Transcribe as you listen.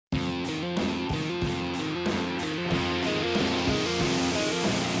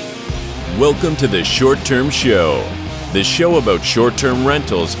Welcome to the Short Term Show, the show about short-term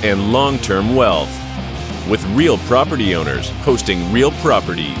rentals and long-term wealth, with real property owners hosting real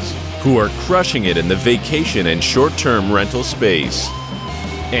properties who are crushing it in the vacation and short-term rental space.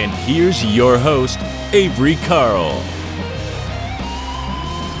 And here's your host, Avery Carl.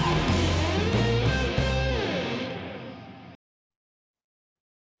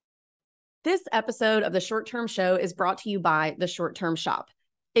 This episode of the Short Term Show is brought to you by the Short Term Shop.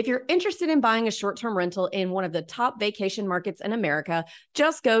 If you're interested in buying a short-term rental in one of the top vacation markets in America,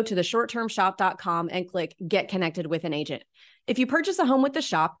 just go to theshorttermshop.com and click Get Connected with an Agent. If you purchase a home with the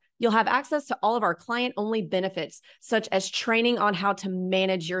shop, you'll have access to all of our client-only benefits, such as training on how to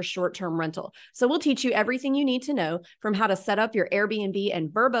manage your short-term rental. So we'll teach you everything you need to know, from how to set up your Airbnb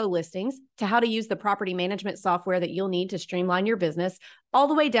and Vrbo listings to how to use the property management software that you'll need to streamline your business, all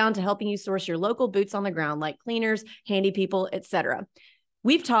the way down to helping you source your local boots on the ground like cleaners, handy people, etc.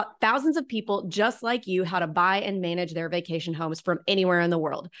 We've taught thousands of people just like you how to buy and manage their vacation homes from anywhere in the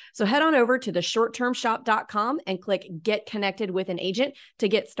world. So head on over to theshorttermshop.com and click Get Connected with an Agent to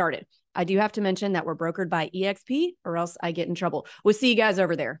get started. I do have to mention that we're brokered by EXP, or else I get in trouble. We'll see you guys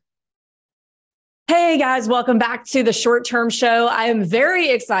over there. Hey guys, welcome back to the Short Term Show. I am very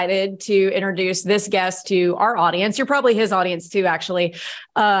excited to introduce this guest to our audience. You're probably his audience too, actually.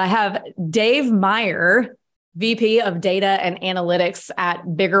 I have Dave Meyer, VP of Data and Analytics at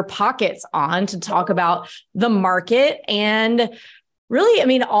BiggerPockets, on to talk about the market and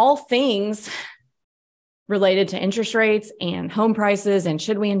really, all things related to interest rates and home prices and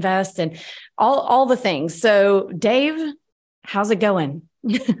should we invest and all the things. So Dave, how's it going?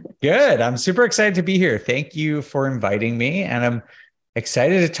 Good. I'm super excited to be here. Thank you for inviting me. And I'm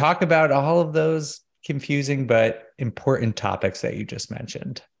excited to talk about all of those confusing but important topics that you just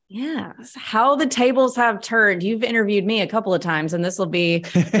mentioned. Yes. How the tables have turned. You've interviewed me a couple of times, and this will be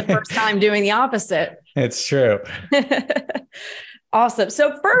the first time doing the opposite. It's true. Awesome.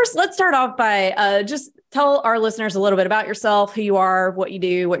 So first, let's start off by just tell our listeners a little bit about yourself, who you are, what you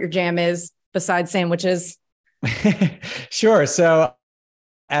do, what your jam is besides sandwiches. Sure. So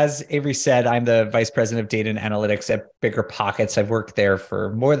as Avery said, I'm the Vice President of Data and Analytics at BiggerPockets. I've worked there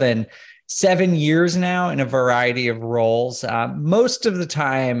for more than 7 years now in a variety of roles, most of the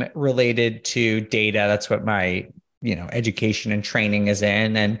time related to data. That's what my, education and training is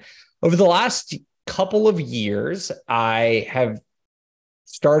in. And over the last couple of years, I have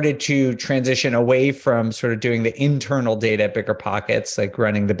started to transition away from sort of doing the internal data at BiggerPockets, like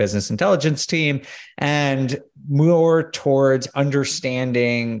running the business intelligence team, and more towards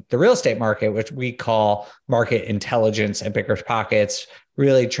understanding the real estate market, which we call market intelligence at BiggerPockets,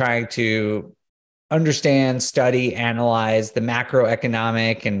 really trying to understand, study, analyze the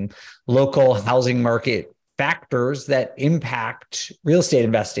macroeconomic and local housing market factors that impact real estate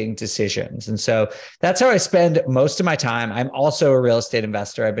investing decisions. And so that's how I spend most of my time. I'm also a real estate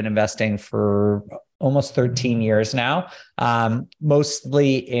investor. I've been investing for almost 13 years now,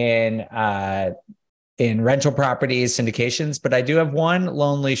 mostly in rental properties, syndications, but I do have one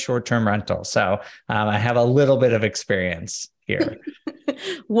lonely short-term rental. So I have a little bit of experience here.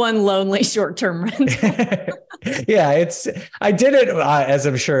 One lonely short-term rental. Yeah, I did it, as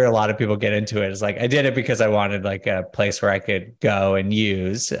I'm sure a lot of people get into it. It's like, I did it because I wanted like a place where I could go and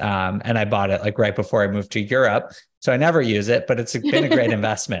use. And I bought it like right before I moved to Europe. So I never use it, but it's been a great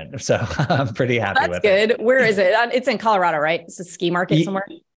investment. So I'm pretty happy with it. That's good. Where is it? It's in Colorado, right? It's a ski market somewhere.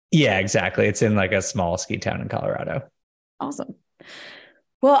 Yeah, exactly. It's in like a small ski town in Colorado. Awesome.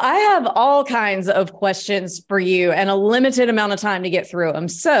 Well, I have all kinds of questions for you and a limited amount of time to get through them.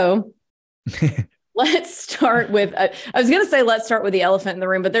 So let's start with, let's start with the elephant in the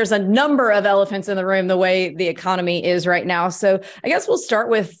room, but there's a number of elephants in the room the way the economy is right now. So I guess we'll start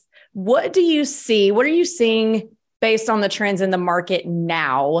with, what do you see? What are you seeing based on the trends in the market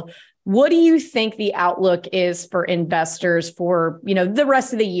now? What do you think the outlook is for investors for, the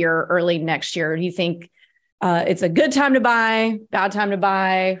rest of the year, early next year? Do you think it's a good time to buy, bad time to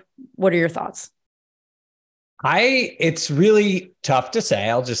buy? What are your thoughts? It's really tough to say.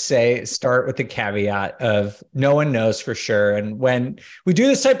 I'll just start with the caveat of no one knows for sure. And when we do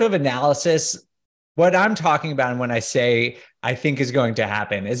this type of analysis, what I'm talking about and when I say I think is going to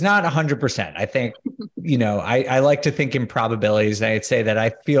happen is not 100%. I think, I like to think in probabilities. And I'd say that I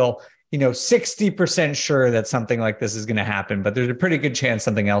feel, 60% sure that something like this is going to happen, but there's a pretty good chance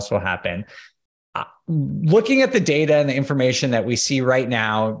something else will happen. Looking at the data and the information that we see right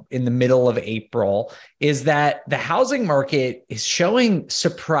now in the middle of April is that the housing market is showing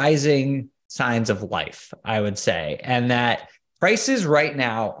surprising signs of life, I would say, and that prices right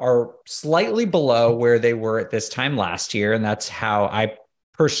now are slightly below where they were at this time last year. And that's how I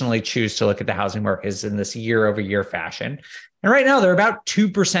personally choose to look at the housing market is in this year over year fashion. And right now they're about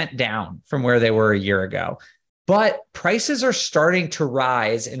 2% down from where they were a year ago. But prices are starting to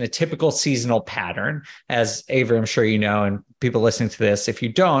rise in a typical seasonal pattern. As Avery, I'm sure you know, and people listening to this, if you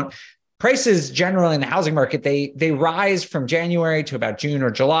don't, prices generally in the housing market, they rise from January to about June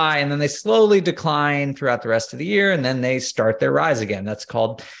or July, and then they slowly decline throughout the rest of the year, and then they start their rise again. That's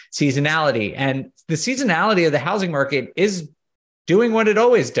called seasonality. And the seasonality of the housing market is doing what it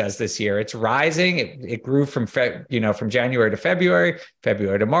always does this year. It's rising. It grew from January to February,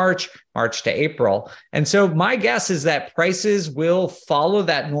 February to March, March to April. And so my guess is that prices will follow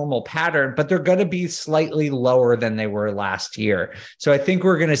that normal pattern, but they're going to be slightly lower than they were last year. So I think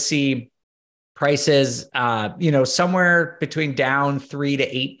we're going to see prices, somewhere between down 3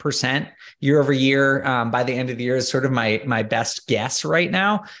 to 8% year over year by the end of the year is sort of my best guess right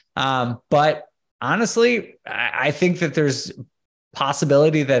now. But honestly, I think that there's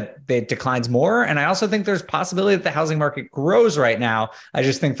possibility that it declines more. And I also think there's possibility that the housing market grows right now. I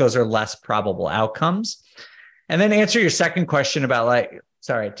just think those are less probable outcomes. And then answer your second question about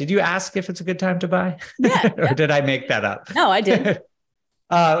did you ask if it's a good time to buy? Yeah. Or did I make that up? No, I did.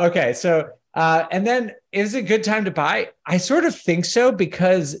 Okay. So, and then is it a good time to buy? I sort of think so,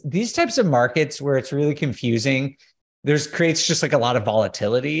 because these types of markets where it's really confusing, creates just like a lot of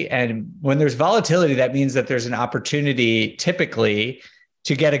volatility. And when there's volatility, that means that there's an opportunity typically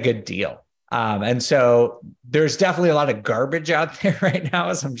to get a good deal. And so there's definitely a lot of garbage out there right now,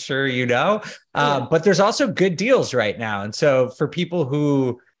 as I'm sure you know, but there's also good deals right now. And so for people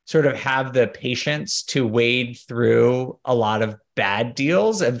who sort of have the patience to wade through a lot of bad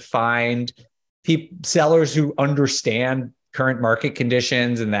deals and find sellers who understand current market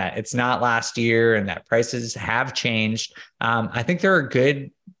conditions and that it's not last year and that prices have changed, I think there are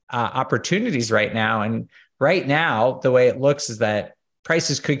good opportunities right now. And right now, the way it looks is that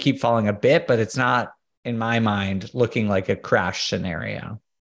prices could keep falling a bit, but it's not, in my mind, looking like a crash scenario.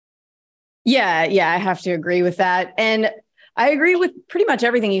 Yeah, I have to agree with that. And I agree with pretty much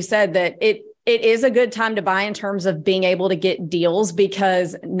everything you said, that it is a good time to buy in terms of being able to get deals,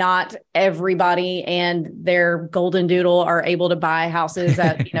 because not everybody and their golden doodle are able to buy houses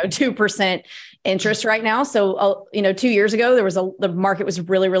at 2% interest right now. So 2 years ago the market was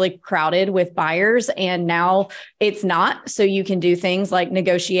really, really crowded with buyers, and now it's not. So you can do things like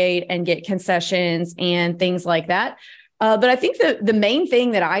negotiate and get concessions and things like that. But I think the main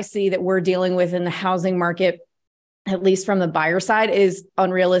thing that I see that we're dealing with in the housing market, at least from the buyer side, is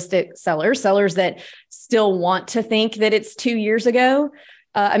unrealistic sellers that still want to think that it's 2 years ago.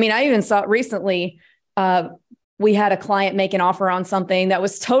 I even saw recently, we had a client make an offer on something that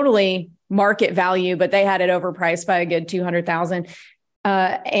was totally market value, but they had it overpriced by a good $200,000.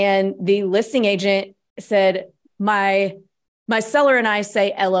 And the listing agent said, my seller and I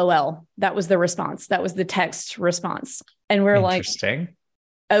say LOL. That was the response. That was the text response. And we're like,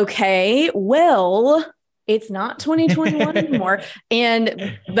 okay, well, it's not 2021 anymore.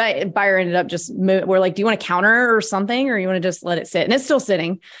 And the buyer ended up we're like, do you want to counter or something, or you want to just let it sit? And it's still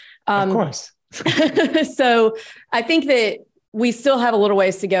sitting. Of course. So I think that we still have a little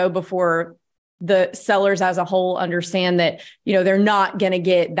ways to go before the sellers as a whole understand that, they're not going to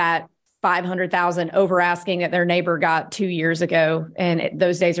get that 500,000 over asking that their neighbor got 2 years ago. And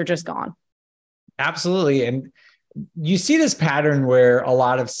those days are just gone. Absolutely. And you see this pattern where a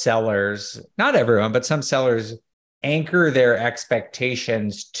lot of sellers, not everyone, but some sellers anchor their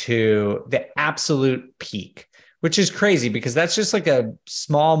expectations to the absolute peak, which is crazy because that's just like a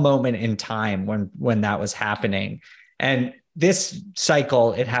small moment in time when that was happening. And this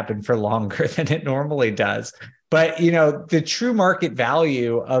cycle, it happened for longer than it normally does. But, the true market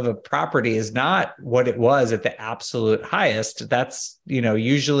value of a property is not what it was at the absolute highest. That's,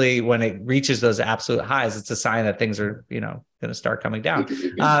 usually when it reaches those absolute highs, it's a sign that things are, going to start coming down.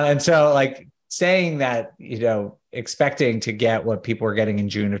 And so saying that, expecting to get what people were getting in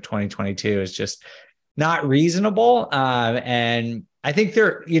June of 2022 is just not reasonable. And I think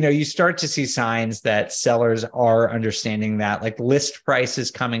you start to see signs that sellers are understanding that, list price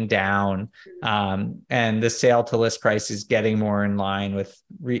is coming down, and the sale to list price is getting more in line with,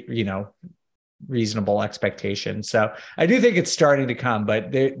 reasonable expectations. So I do think it's starting to come,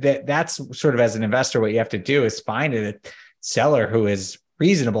 but that's sort of, as an investor, what you have to do is find a seller who is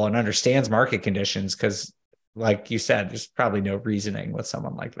reasonable and understands market conditions. Because like you said, there's probably no reasoning with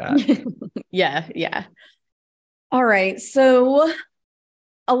someone like that. Yeah. All right. So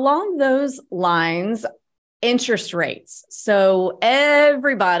along those lines, interest rates. So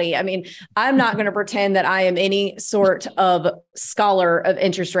everybody, I mean, I'm not going to pretend that I am any sort of scholar of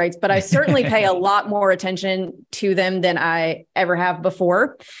interest rates, but I certainly pay a lot more attention to them than I ever have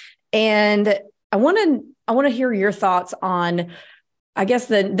before. And I want to hear your thoughts on, I guess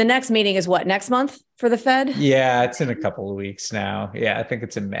the next meeting is what, next month for the Fed? Yeah, it's in a couple of weeks now. Yeah, I think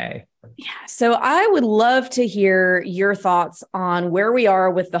it's in May. Yeah. So I would love to hear your thoughts on where we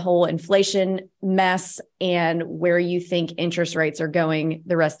are with the whole inflation mess and where you think interest rates are going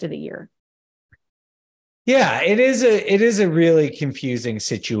the rest of the year. Yeah, it is a really confusing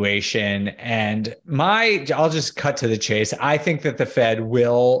situation. And I'll just cut to the chase. I think that the Fed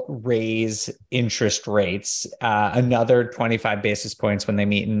will raise interest rates another 25 basis points when they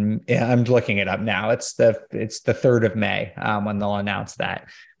meet. I'm looking it up now. It's the 3rd of May when they'll announce that.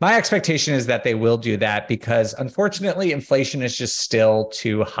 My expectation is that they will do that because unfortunately, inflation is just still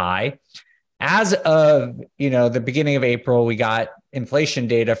too high. As of, the beginning of April, we got inflation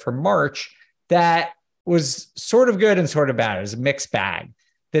data for March that was sort of good and sort of bad. It was a mixed bag.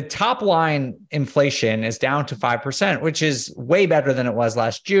 The top line inflation is down to 5%, which is way better than it was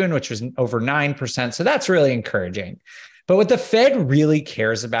last June, which was over 9%. So that's really encouraging. But what the Fed really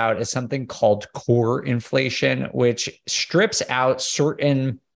cares about is something called core inflation, which strips out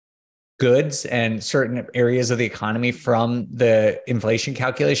certain goods and certain areas of the economy from the inflation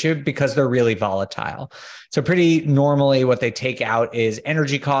calculation because they're really volatile. So pretty normally what they take out is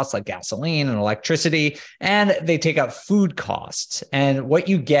energy costs like gasoline and electricity, and they take out food costs. And what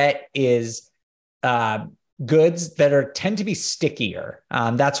you get is goods that tend to be stickier.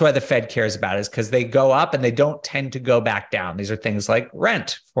 That's why the Fed cares about it, is because they go up and they don't tend to go back down. These are things like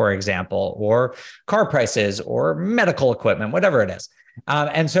rent, for example, or car prices or medical equipment, whatever it is.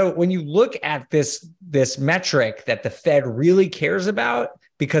 And so when you look at this metric that the Fed really cares about,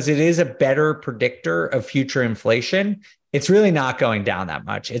 because it is a better predictor of future inflation, it's really not going down that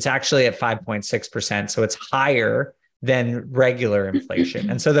much. It's actually at 5.6%. So it's higher than regular inflation.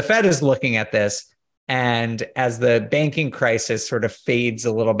 And so the Fed is looking at this. And as the banking crisis sort of fades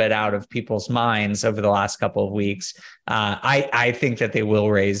a little bit out of people's minds over the last couple of weeks, I think that they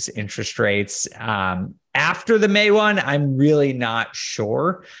will raise interest rates. After the May one, I'm really not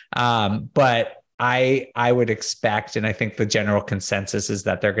sure. But I would expect, and I think the general consensus is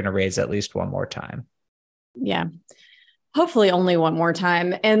that they're going to raise at least one more time. Yeah. Hopefully only one more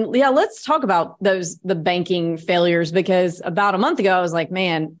time. And yeah, let's talk about the banking failures, because about a month ago, I was like,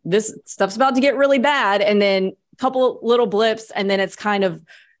 man, this stuff's about to get really bad. And then a couple little blips, and then it's kind of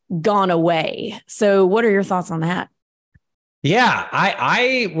gone away. So what are your thoughts on that? Yeah,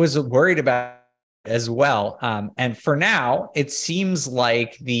 I was worried about it as well. And for now, it seems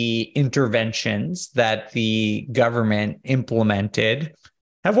like the interventions that the government implemented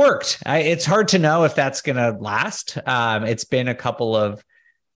have worked. It's hard to know if that's going to last. It's been a couple of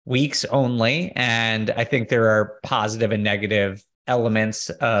weeks only, and I think there are positive and negative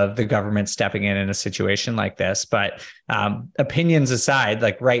elements of the government stepping in a situation like this. But opinions aside,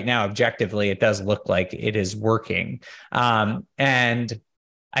 like right now, objectively, it does look like it is working. And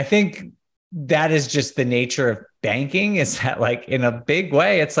I think that is just the nature of banking, is that, like, in a big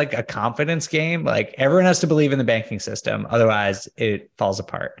way, it's like a confidence game. Like, everyone has to believe in the banking system, otherwise it falls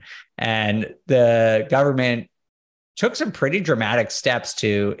apart. And the government took some pretty dramatic steps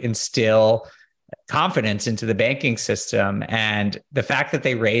to instill confidence into the banking system. And the fact that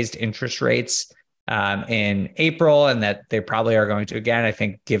they raised interest rates in April, and that they probably are going to again, I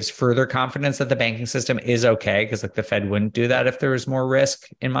think gives further confidence that the banking system is okay, because like the Fed wouldn't do that if there was more risk,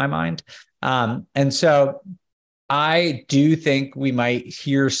 in my mind. And so I do think we might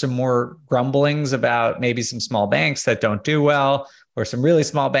hear some more grumblings about maybe some small banks that don't do well, or some really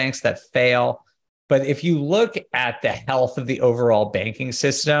small banks that fail. But if you look at the health of the overall banking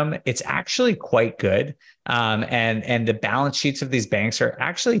system, it's actually quite good. And the balance sheets of these banks are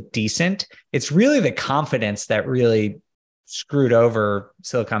actually decent. It's really the confidence that really screwed over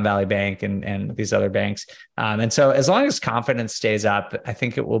Silicon Valley Bank and these other banks. And so as long as confidence stays up, I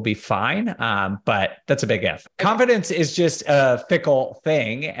think it will be fine. But that's a big if. Confidence is just a fickle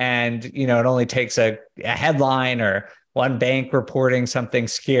thing. And, it only takes a headline or one bank reporting something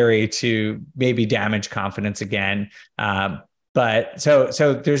scary to maybe damage confidence again. But so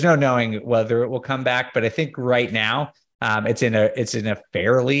there's no knowing whether it will come back. But I think right now it's in a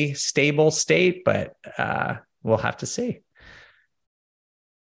fairly stable state, but we'll have to see.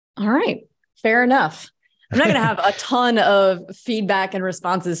 All right. Fair enough. I'm not going to have a ton of feedback and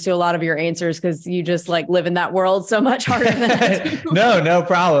responses to a lot of your answers, because you just like live in that world so much harder than I do. No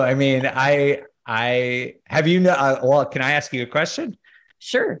problem. I mean, I have well, can I ask you a question?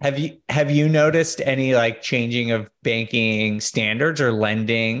 Sure. Have you noticed any like changing of banking standards or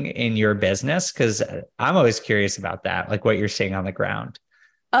lending in your business? Because I'm always curious about that, like what you're seeing on the ground.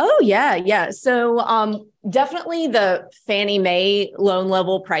 Oh, yeah. Yeah. So definitely the Fannie Mae loan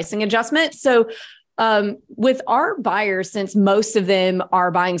level pricing adjustment. So with our buyers, since most of them are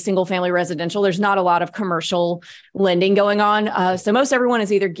buying single family residential, there's not a lot of commercial lending going on. So most everyone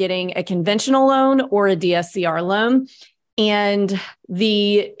is either getting a conventional loan or a DSCR loan. And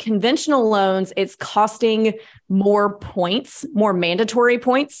the conventional loans, it's costing more points, more mandatory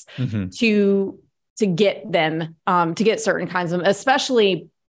points to get them, to get certain kinds of, especially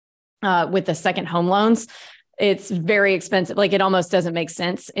with the second home loans. It's very expensive. Like it almost doesn't make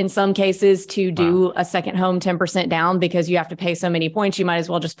sense in some cases to do a second home 10% down because you have to pay so many points. You might as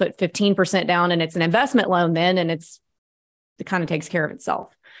well just put 15% down and it's an investment loan then, and it kind of takes care of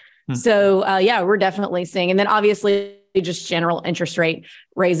itself. So yeah, we're definitely seeing, and then obviously just general interest rate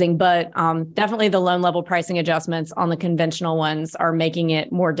raising, but definitely the loan level pricing adjustments on the conventional ones are making it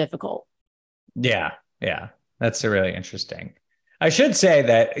more difficult. Yeah. Yeah. That's really interesting. I should say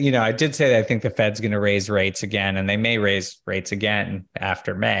that, I did say that I think the Fed's going to raise rates again, and they may raise rates again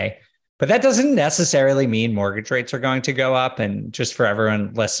after May, but that doesn't necessarily mean mortgage rates are going to go up. And just for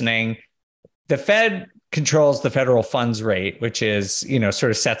everyone listening, the Fed controls the federal funds rate, which is, sort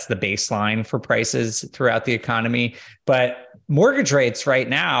of sets the baseline for prices throughout the economy. But mortgage rates right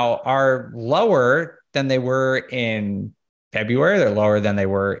now are lower than they were in February. They're lower than they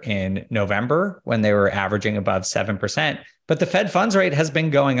were in November when they were averaging above 7%. But the Fed funds rate has been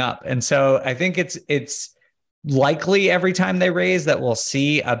going up. And so I think it's likely every time they raise that we'll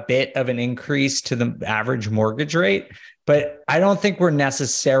see a bit of an increase to the average mortgage rate. But I don't think we're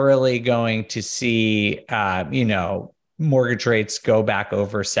necessarily going to see, mortgage rates go back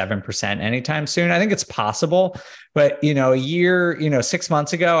over 7% anytime soon. I think it's possible. But, a year, 6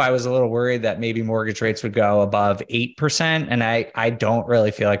 months ago, I was a little worried that maybe mortgage rates would go above 8%. And I don't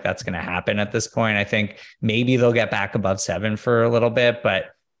really feel like that's going to happen at this point. I think maybe they'll get back above 7 for a little bit. But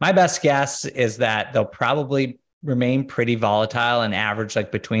my best guess is that they'll probably remain pretty volatile and average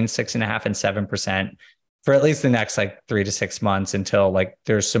like between 6.5% and 7% for at least the next like 3 to 6 months until like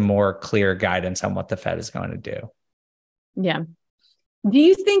there's some more clear guidance on what the Fed is going to do. Yeah. Do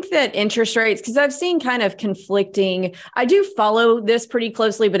you think that interest rates, because I've seen kind of conflicting, I do follow this pretty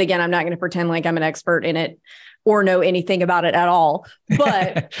closely, but again, I'm not going to pretend like I'm an expert in it or know anything about it at all.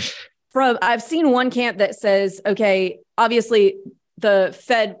 But I've seen one camp that says, okay, obviously the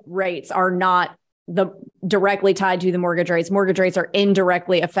Fed rates are not directly tied to the mortgage rates. Mortgage rates are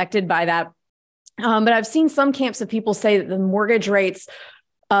indirectly affected by that. But I've seen some camps of people say that the mortgage rates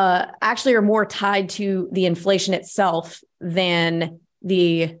actually are more tied to the inflation itself than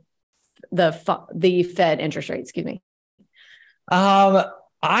the Fed interest rate. Excuse me. I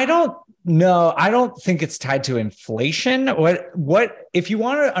don't know. I don't think it's tied to inflation. What if you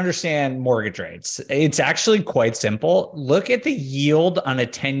want to understand mortgage rates, it's actually quite simple. Look at the yield on a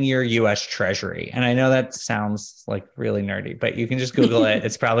 10-year US Treasury. And I know that sounds like really nerdy, but you can just Google it.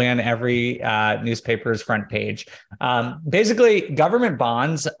 It's probably on every newspaper's front page. Basically, government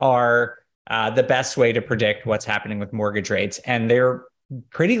bonds are the best way to predict what's happening with mortgage rates. And they're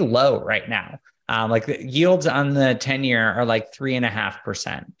pretty low right now. Like the yields on the 10-year are like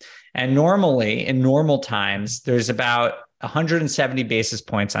 3.5%. And normally in normal times, there's about 170 basis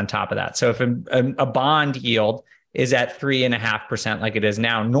points on top of that. So if a bond yield is at 3.5% like it is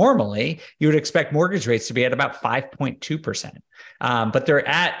now, normally you would expect mortgage rates to be at about 5.2%. But they're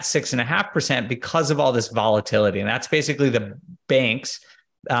at 6.5% because of all this volatility. And that's basically the banks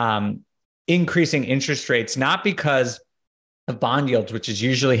increasing interest rates, not because of bond yields, which is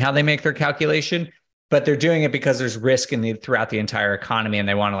usually how they make their calculation, but they're doing it because there's risk throughout the entire economy, and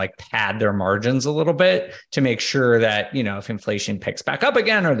they want to like pad their margins a little bit to make sure that, if inflation picks back up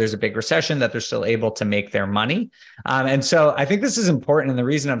again or there's a big recession, that they're still able to make their money. And so I think this is important. And the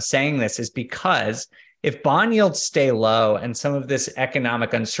reason I'm saying this is because if bond yields stay low and some of this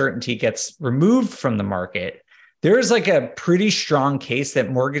economic uncertainty gets removed from the market, there is like a pretty strong case that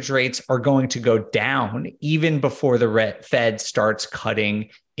mortgage rates are going to go down even before the Fed starts cutting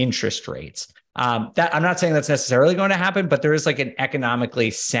interest rates. That I'm not saying that's necessarily going to happen, but there is like an economically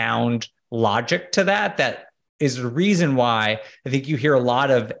sound logic to that is the reason why I think you hear a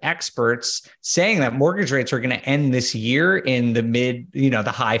lot of experts saying that mortgage rates are going to end this year in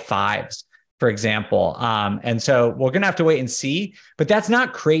the high fives, for example. And so we're going to have to wait and see, but that's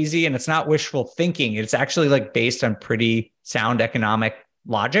not crazy. And it's not wishful thinking. It's actually like based on pretty sound economic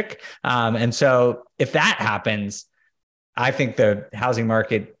logic. And so if that happens, I think the housing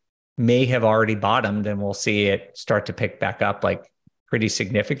market may have already bottomed and we'll see it start to pick back up like pretty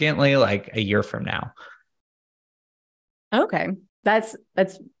significantly like a year from now. Okay. That's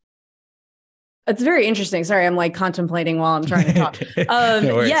very interesting. Sorry, I'm like contemplating while I'm trying to talk.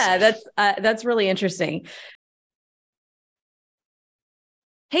 No worries. Yeah, that's really interesting.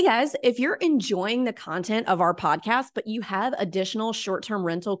 Hey guys, if you're enjoying the content of our podcast, but you have additional short-term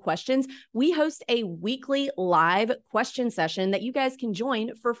rental questions, we host a weekly live question session that you guys can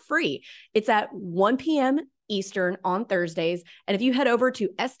join for free. It's at 1 p.m. Eastern on Thursdays. And if you head over to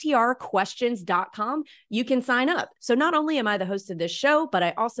strquestions.com, you can sign up. So not only am I the host of this show, but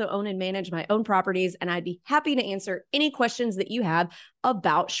I also own and manage my own properties, and I'd be happy to answer any questions that you have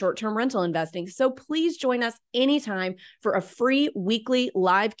about short-term rental investing. So please join us anytime for a free weekly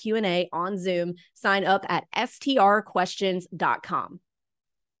live Q&A on Zoom. Sign up at strquestions.com.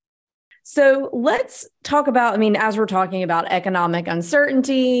 So let's talk about, as we're talking about economic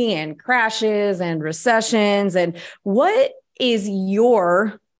uncertainty and crashes and recessions, and what is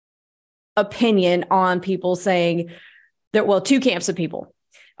your opinion on people saying that, well, two camps of people.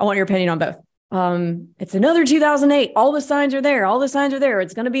 I want your opinion on both. It's another 2008. All the signs are there. All the signs are there.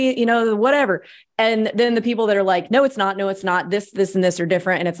 It's going to be, whatever. And then the people that are like, no, it's not. No, it's not. This, and this are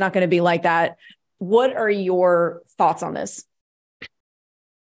different. And it's not going to be like that. What are your thoughts on this?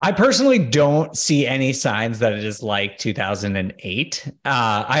 I personally don't see any signs that it is like 2008.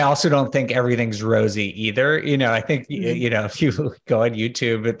 I also don't think everything's rosy either. I think, if you go on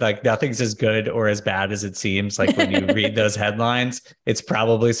YouTube, it's like nothing's as good or as bad as it seems. Like when you read those headlines, it's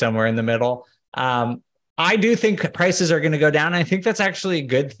probably somewhere in the middle. I do think prices are going to go down. I think that's actually a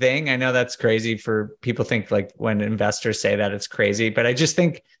good thing. I know that's crazy for people think like when investors say that it's crazy, but I just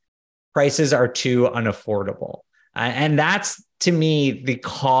think prices are too unaffordable. And that's, to me, the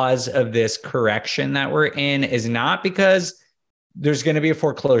cause of this correction that we're in is not because there's going to be a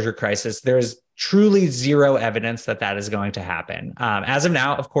foreclosure crisis. There's truly zero evidence that that is going to happen. As of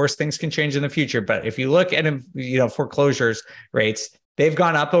now, of course, things can change in the future. But if you look at, foreclosures rates, they've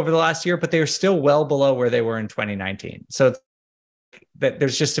gone up over the last year, but they're still well below where they were in 2019. So that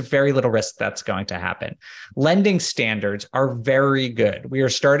there's just a very little risk that's going to happen. Lending standards are very good. We are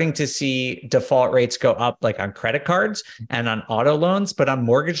starting to see default rates go up like on credit cards and on auto loans, but on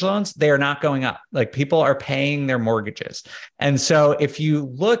mortgage loans, they are not going up. Like people are paying their mortgages. And so if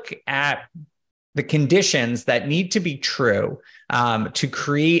you look at the conditions that need to be true to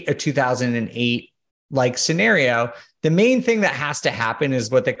create a 2008 like scenario, the main thing that has to happen is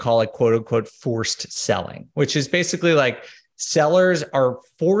what they call like quote unquote forced selling, which is basically like sellers are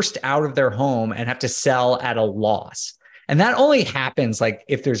forced out of their home and have to sell at a loss. And that only happens like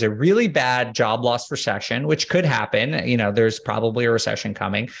if there's a really bad job loss recession, which could happen. There's probably a recession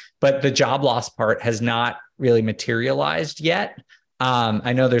coming, but the job loss part has not really materialized yet.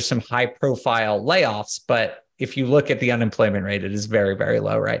 I know there's some high profile layoffs, but if you look at the unemployment rate, it is very, very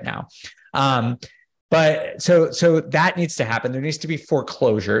low right now. But so that needs to happen. There needs to be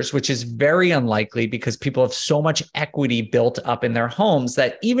foreclosures, which is very unlikely because people have so much equity built up in their homes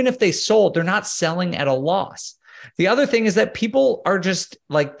that even if they sold, they're not selling at a loss. The other thing is that people are just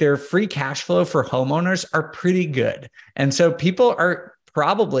like their free cash flow for homeowners are pretty good. And so people are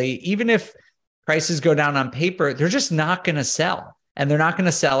probably, even if prices go down on paper, they're just not going to sell. And they're not going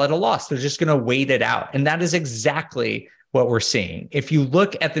to sell at a loss. They're just going to wait it out. And that is exactly what we're seeing. If you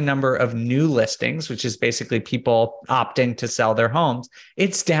look at the number of new listings, which is basically people opting to sell their homes,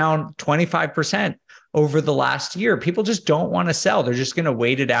 it's down 25% over the last year. People just don't want to sell. They're just going to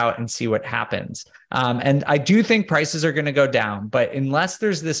wait it out and see what happens. And I do think prices are going to go down, but unless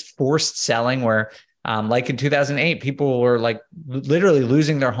there's this forced selling where like in 2008, people were like literally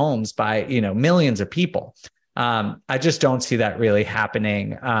losing their homes by, millions of people. I just don't see that really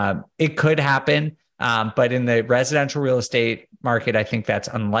happening. It could happen. But in the residential real estate market, I think that's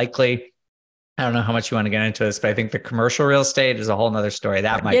unlikely. I don't know how much you want to get into this, but I think the commercial real estate is a whole nother story.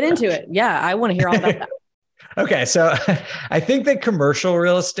 That might get into it. Yeah, I want to hear all about that. Okay, so I think that commercial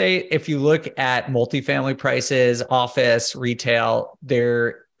real estate, if you look at multifamily prices, office, retail,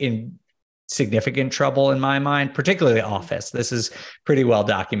 they're in significant trouble in my mind, particularly office. This is pretty well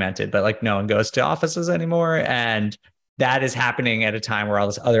documented, but like no one goes to offices anymore. And that is happening at a time where all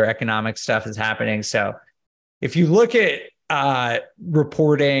this other economic stuff is happening. So if you look at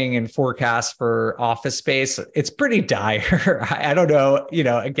reporting and forecasts for office space, it's pretty dire. I don't know,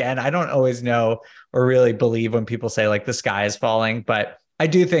 again, I don't always know or really believe when people say like the sky is falling, but I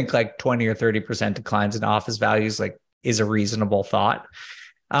do think like 20 or 30% declines in office values like is a reasonable thought.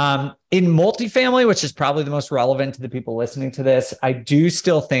 In multifamily, which is probably the most relevant to the people listening to this, I do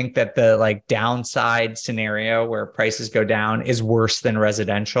still think that the like downside scenario where prices go down is worse than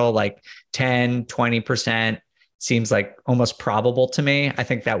residential, like 10, 20%. seems like almost probable to me. I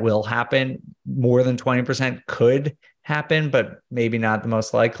think that will happen. More than 20% could happen, but maybe not the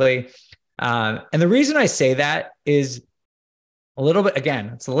most likely. And the reason I say that is a little bit,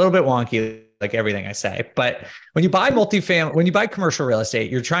 again, it's a little bit wonky, like everything I say, but when you buy when you buy commercial real estate,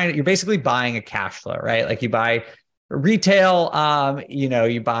 you're basically buying a cash flow, right? Like you buy retail,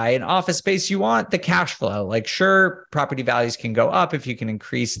 you buy an office space, you want the cash flow. Like, sure, property values can go up if you can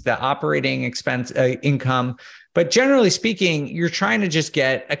increase the operating expense income, but generally speaking, you're trying to just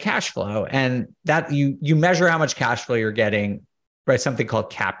get a cash flow, and that you measure how much cash flow you're getting by something called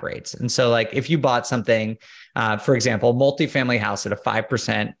cap rates. And so, like, if you bought something, for example, multifamily house at a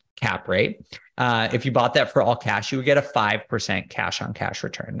 5% cap rate, if you bought that for all cash, you would get a 5% cash on cash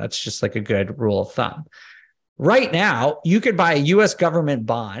return. That's just like a good rule of thumb. Right now, you could buy a US government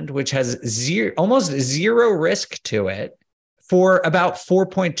bond, which has almost zero risk to it, for about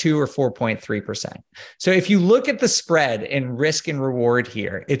 4.2 or 4.3%. So if you look at the spread in risk and reward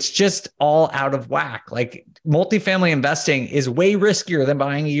here, it's just all out of whack. Like, multifamily investing is way riskier than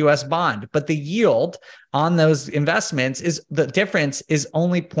buying a US bond, but the yield on those investments the difference is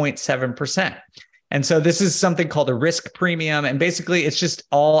only 0.7%. And so this is something called a risk premium. And basically it's just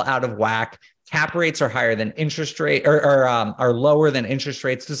all out of whack. Cap rates are higher than interest rate, or are lower than interest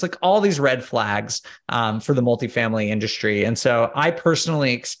rates. There's like all these red flags for the multifamily industry. And so I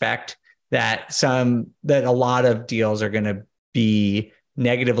personally expect that a lot of deals are going to be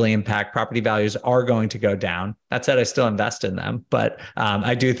negatively impact. Property values are going to go down. That said, I still invest in them, but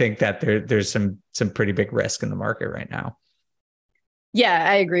I do think that there's some pretty big risk in the market right now. Yeah,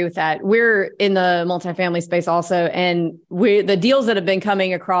 I agree with that. We're in the multifamily space also, and the deals that have been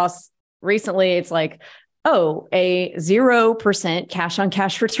coming across recently, it's like, oh, a 0% cash on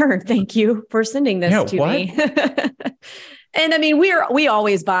cash return. Thank you for sending this to me. And I mean, we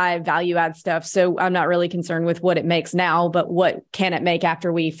always buy value add stuff, so I'm not really concerned with what it makes now, but what can it make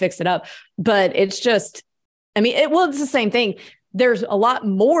after we fix it up? But it's just, I mean, it's the same thing. There's a lot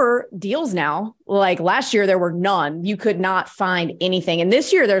more deals now. Like last year, there were none. You could not find anything. And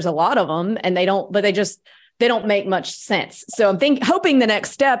this year there's a lot of them, and they don't make much sense. So I'm hoping the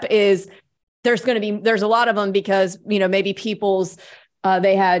next step is there's a lot of them because, maybe people's,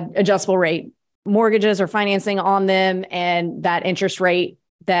 they had adjustable rate mortgages or financing on them, and that interest rate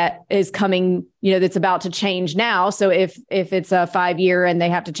that is coming, that's about to change now. So if it's a 5-year and they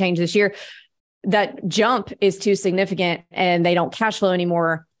have to change this year, that jump is too significant and they don't cash flow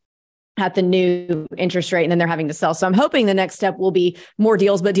anymore at the new interest rate, and then they're having to sell. So I'm hoping the next step will be more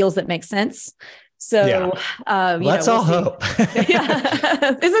deals, but deals that make sense. So let's all hope.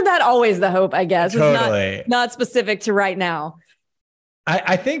 Yeah. Isn't that always the hope, I guess? Totally. It's not specific to right now.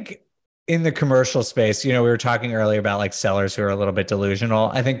 I think in the commercial space, we were talking earlier about like sellers who are a little bit delusional.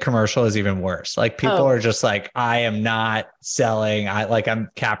 I think commercial is even worse. Like people are just like, I am not selling.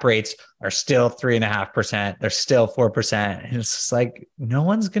 Cap rates are still 3.5%. They're still 4%. And it's just like, no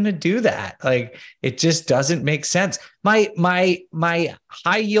one's going to do that. Like, it just doesn't make sense. My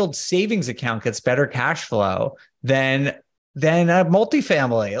high yield savings account gets better cash flow than a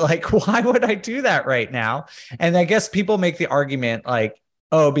multifamily. Like, why would I do that right now? And I guess people make the argument like,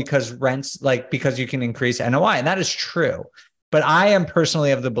 oh, because because you can increase NOI. And that is true. But I am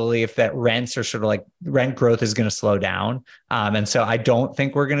personally of the belief that rents are sort of like rent growth is going to slow down. And so I don't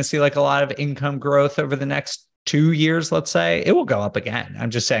think we're going to see like a lot of income growth over the next 2 years, let's say. It will go up again.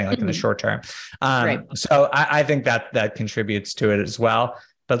 I'm just saying, like in the short term. Right. So I think that contributes to it as well.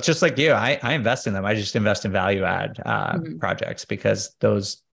 But just like you, I invest in them. I just invest in value add projects because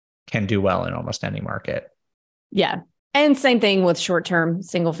those can do well in almost any market. Yeah. And same thing with short-term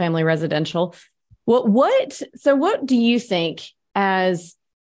single family residential. What do you think as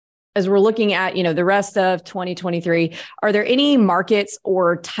we're looking at, the rest of 2023, are there any markets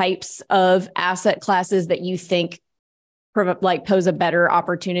or types of asset classes that you think pose a better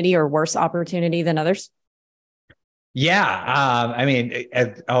opportunity or worse opportunity than others? Yeah. I mean,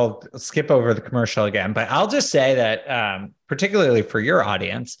 I'll skip over the commercial again, but I'll just say that particularly for your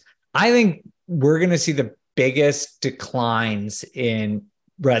audience, I think we're going to see the biggest declines in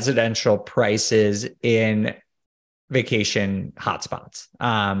residential prices in vacation hotspots.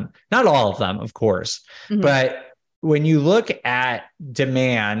 Not all of them, of course, but when you look at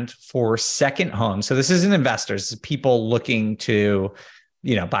demand for second homes, so this isn't investors, this is people looking to,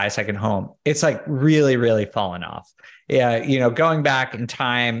 buy a second home. It's like really, really fallen off. Yeah. Going back in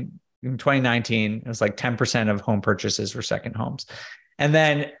time in 2019, it was like 10% of home purchases were second homes. And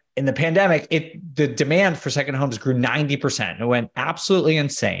then in the pandemic, the demand for second homes grew 90%. It went absolutely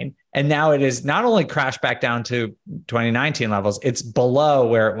insane. And now it is not only crashed back down to 2019 levels, it's below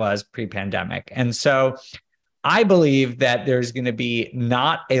where it was pre-pandemic. And so I believe that there's going to be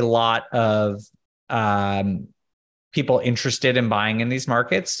not a lot of people interested in buying in these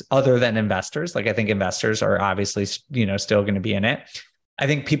markets other than investors. Like I think investors are obviously, still going to be in it. I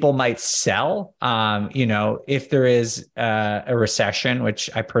think people might sell, if there is a recession, which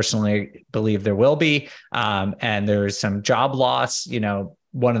I personally believe there will be, and there's some job loss,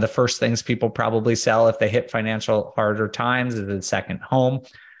 one of the first things people probably sell if they hit financial harder times is a second home.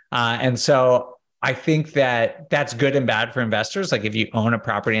 And so I think that that's good and bad for investors. Like if you own a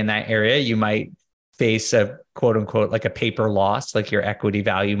property in that area, you might face a quote unquote, like a paper loss, like your equity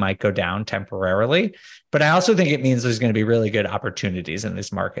value might go down temporarily. But I also think it means there's going to be really good opportunities in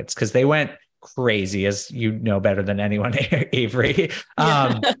these markets because they went crazy, as you know better than anyone, Avery.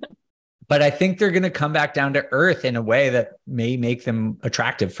 But I think they're going to come back down to earth in a way that may make them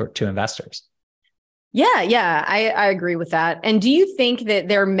attractive to investors. Yeah, I agree with that. And do you think that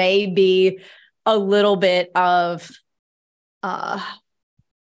there may be a little bit of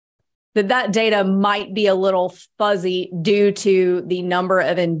that data might be a little fuzzy due to the number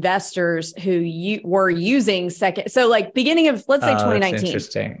of investors who were using second? So like beginning of, let's say 2019. That's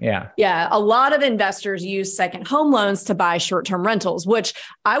interesting. Yeah. Yeah. A lot of investors use second home loans to buy short-term rentals, which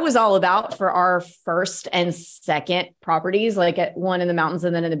I was all about for our first and second properties, like at one in the mountains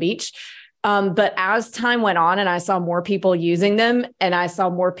and then in the beach. But as time went on and I saw more people using them and I saw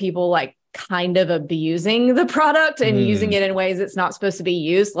more people like kind of abusing the product and using it in ways it's not supposed to be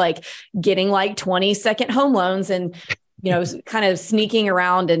used, like getting like 20 second home loans and, kind of sneaking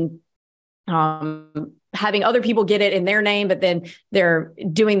around and having other people get it in their name, but then they're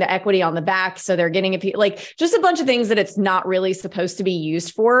doing the equity on the back. So they're getting like just a bunch of things that it's not really supposed to be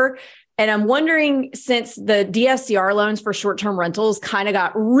used for. And I'm wondering, since the DSCR loans for short-term rentals kind of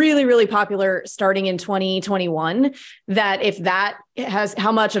got really, really popular starting in 2021, that if that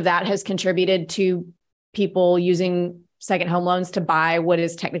how much of that has contributed to people using second home loans to buy what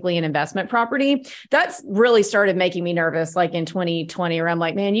is technically an investment property. That's really started making me nervous, like in 2020, where I'm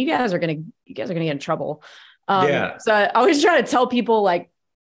like, man, you guys are going to get in trouble. So I always try to tell people, like,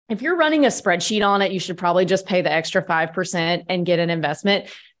 if you're running a spreadsheet on it, you should probably just pay the extra 5% and get an investment.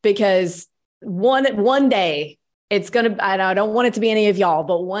 Because one day it's going to, I don't want it to be any of y'all,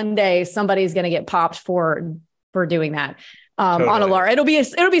 but one day somebody's going to get popped for doing that totally. On a large, it'll be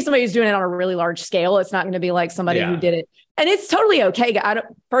somebody who's doing it on a really large scale. It's not going to be like somebody who did it. And it's totally okay.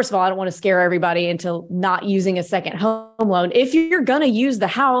 First of all, I don't want to scare everybody into not using a second home loan. If you're going to use the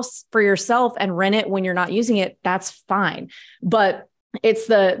house for yourself and rent it when you're not using it, that's fine. But it's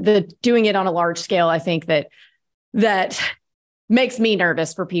the doing it on a large scale, I think that makes me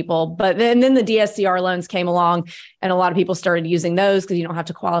nervous for people. But then the DSCR loans came along and a lot of people started using those because you don't have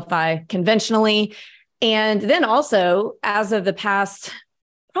to qualify conventionally. And then also, as of the past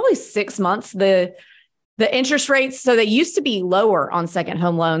probably 6 months, the interest rates, so they used to be lower on second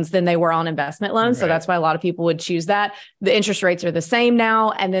home loans than they were on investment loans. Right. So that's why a lot of people would choose that. The interest rates are the same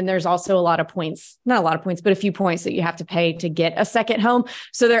now. And then there's also a lot of points, not a lot of points, but a few points that you have to pay to get a second home.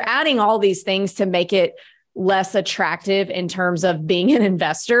 So they're adding all these things to make it less attractive in terms of being an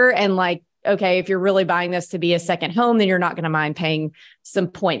investor. And like, okay, if you're really buying this to be a second home, then you're not going to mind paying some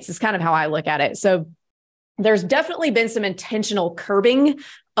points. It's kind of how I look at it. So there's definitely been some intentional curbing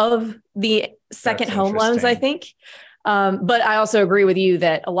of the second home loans, I think. But I also agree with you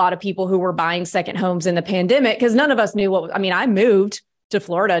that a lot of people who were buying second homes in the pandemic, because none of us knew I moved to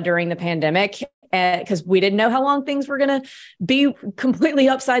Florida during the pandemic because we didn't know how long things were going to be completely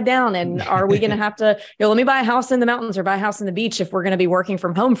upside down. And are we going to have to, let me buy a house in the mountains or buy a house on the beach if we're going to be working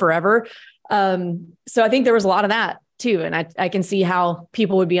from home forever. So I think there was a lot of that too. And I can see how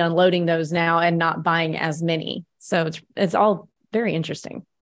people would be unloading those now and not buying as many. So it's all very interesting.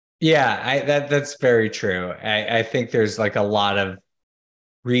 Yeah, that's very true. I think there's like a lot of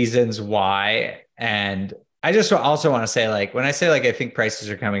reasons why. And I just also want to say, like, when I say, like, I think prices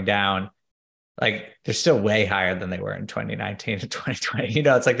are coming down, like, they're still way higher than they were in 2019 and 2020.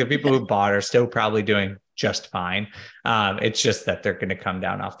 It's like the people who bought are still probably doing just fine. It's just that they're going to come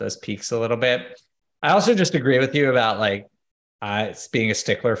down off those peaks a little bit. I also just agree with you about like being a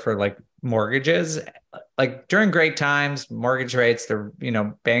stickler for like mortgages. Like during great times, mortgage rates,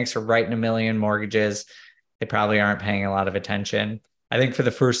 banks are writing 1 million mortgages. They probably aren't paying a lot of attention. I think for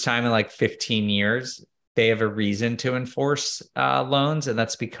the first time in like 15 years, they have a reason to enforce loans. And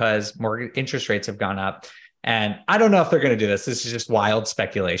that's because mortgage interest rates have gone up. And I don't know if they're going to do this. This is just wild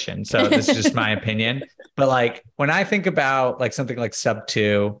speculation. So this is just my opinion. But like when I think about like something like sub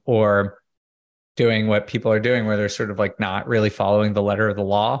 2 or doing what people are doing, where they're sort of like not really following the letter of the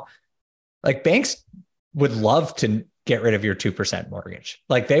law, like banks would love to get rid of your 2% mortgage.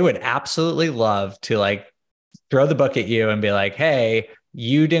 Like they would absolutely love to like throw the book at you and be like, hey,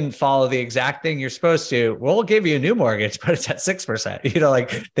 you didn't follow the exact thing you're supposed to, we'll give you a new mortgage, but it's at 6%.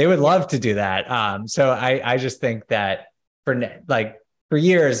 Like they would love to do that. So I just think that for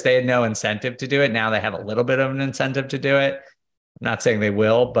years, they had no incentive to do it. Now they have a little bit of an incentive to do it. I'm not saying they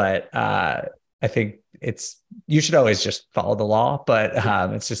will, but I think you should always just follow the law, but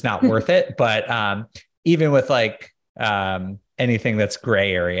it's just not worth it. But even with anything that's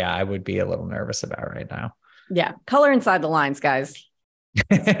gray area, I would be a little nervous about right now. Yeah. Color inside the lines, guys.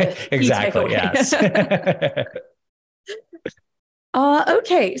 Exactly. Yes.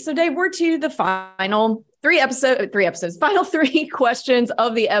 Okay. So Dave, we're to the final final three questions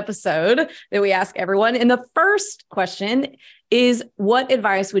of the episode that we ask everyone. And the first question is, what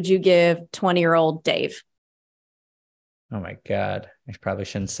advice would you give 20-year-old Dave? Oh my God. I probably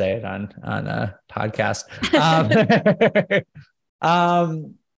shouldn't say it on a podcast.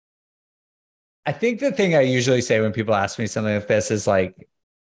 I think the thing I usually say when people ask me something like this is like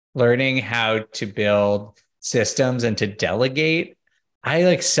learning how to build systems and to delegate.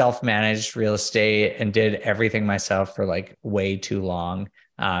 I self-managed real estate and did everything myself for way too long.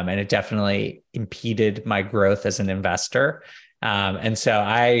 And it definitely impeded my growth as an investor. And so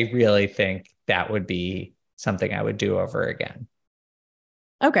I really think that would be something I would do over again.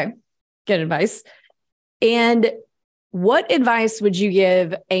 Okay. Good advice. And what advice would you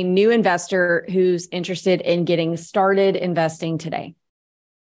give a new investor who's interested in getting started investing today?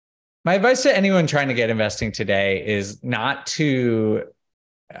 My advice to anyone trying to get investing today is not to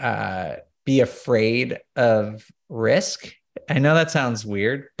be afraid of risk. I know that sounds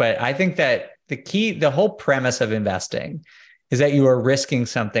weird, but I think that the whole premise of investing is that you are risking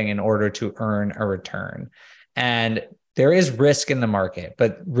something in order to earn a return. And there is risk in the market,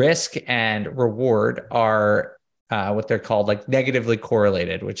 but risk and reward are what they're called negatively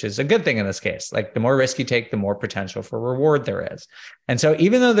correlated, which is a good thing in this case. The more risk you take, the more potential for reward there is. And so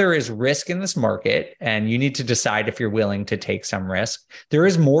even though there is risk in this market and you need to decide if you're willing to take some risk, there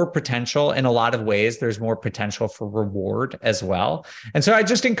is more potential in a lot of ways. There's more potential for reward as well. And so I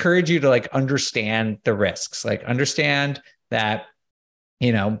just encourage you to understand the risks, understand that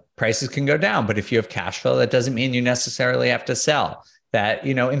prices can go down, but if you have cash flow, that doesn't mean you necessarily have to sell. That,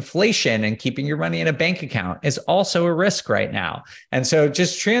 inflation and keeping your money in a bank account is also a risk right now. And so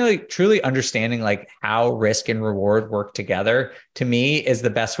just truly understanding how risk and reward work together, to me, is the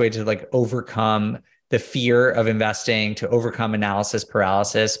best way to overcome the fear of investing, to overcome analysis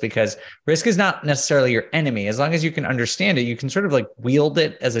paralysis, because risk is not necessarily your enemy. As long as you can understand it, you can sort of wield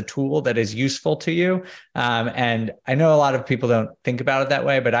it as a tool that is useful to you. And I know a lot of people don't think about it that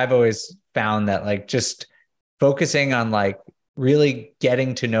way, but I've always found that just focusing on really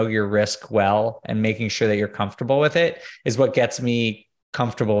getting to know your risk well and making sure that you're comfortable with it is what gets me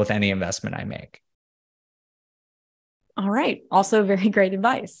comfortable with any investment I make. All right. Also very great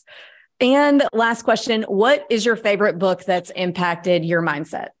advice. And last question, what is your favorite book that's impacted your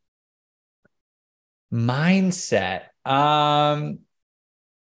mindset? Mindset. I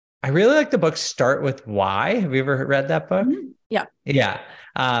really like the book Start With Why. Have you ever read that book? Mm-hmm. Yeah. Yeah.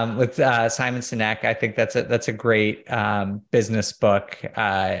 With Simon Sinek. I think that's a great business book.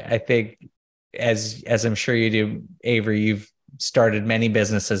 I think as I'm sure you do, Avery, you've started many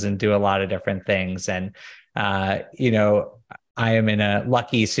businesses and do a lot of different things. And, I am in a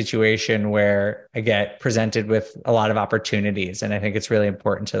lucky situation where I get presented with a lot of opportunities. And I think it's really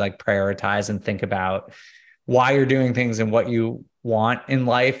important to prioritize and think about why you're doing things and what you want in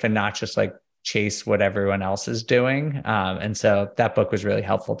life, and not just chase what everyone else is doing. And so that book was really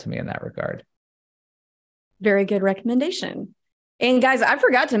helpful to me in that regard. Very good recommendation. And guys, I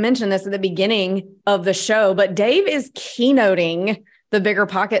forgot to mention this at the beginning of the show, but Dave is keynoting the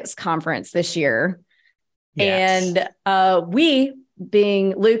BiggerPockets conference this year. Yes. And we,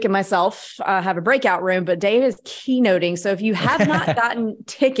 being Luke and myself, have a breakout room, but Dave is keynoting. So if you have not gotten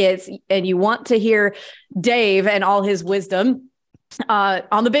tickets and you want to hear Dave and all his wisdom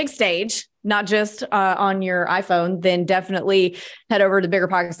on the big stage, not just on your iPhone, then definitely head over to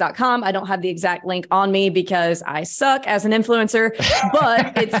biggerpockets.com. I don't have the exact link on me because I suck as an influencer,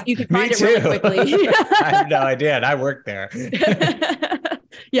 but you can find it really quickly. I have no idea. And I work there.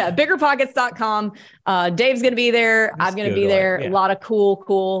 Yeah, biggerpockets.com. Dave's going to be there. I'm going to be there. Yeah. A lot of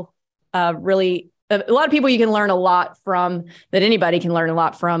cool, really, a lot of people you can learn a lot from, that anybody can learn a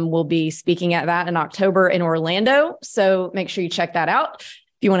lot from, will be speaking at that in October in Orlando. So make sure you check that out if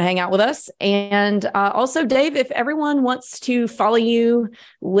you want to hang out with us. And also, Dave, if everyone wants to follow you,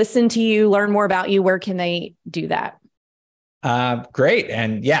 listen to you, learn more about you, where can they do that? Great.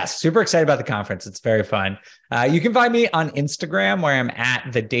 And yes, super excited about the conference. It's very fun. You can find me on Instagram where I'm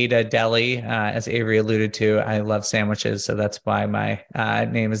at the Data Deli. As Avery alluded to, I love sandwiches. So that's why my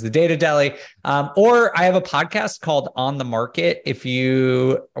name is the Data Deli. Or I have a podcast called On the Market. If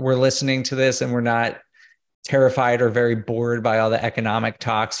you were listening to this and we're not terrified or very bored by all the economic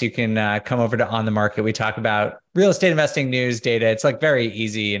talks, you can come over to On the Market. We talk about real estate investing news, data. It's like very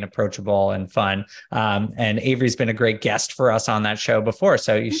easy and approachable and fun. And Avery's been a great guest for us on that show before,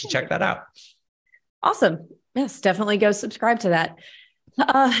 so you should check that out. Awesome. Yes, definitely go subscribe to that.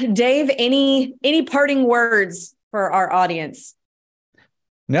 Dave, any parting words for our audience?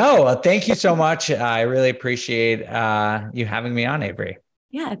 No, thank you so much. I really appreciate you having me on, Avery.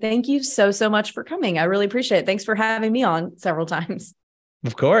 Yeah, thank you so much for coming. I really appreciate it. Thanks for having me on several times.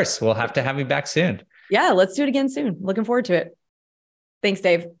 Of course. We'll have to have you back soon. Yeah, let's do it again soon. Looking forward to it. Thanks,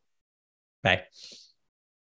 Dave. Bye.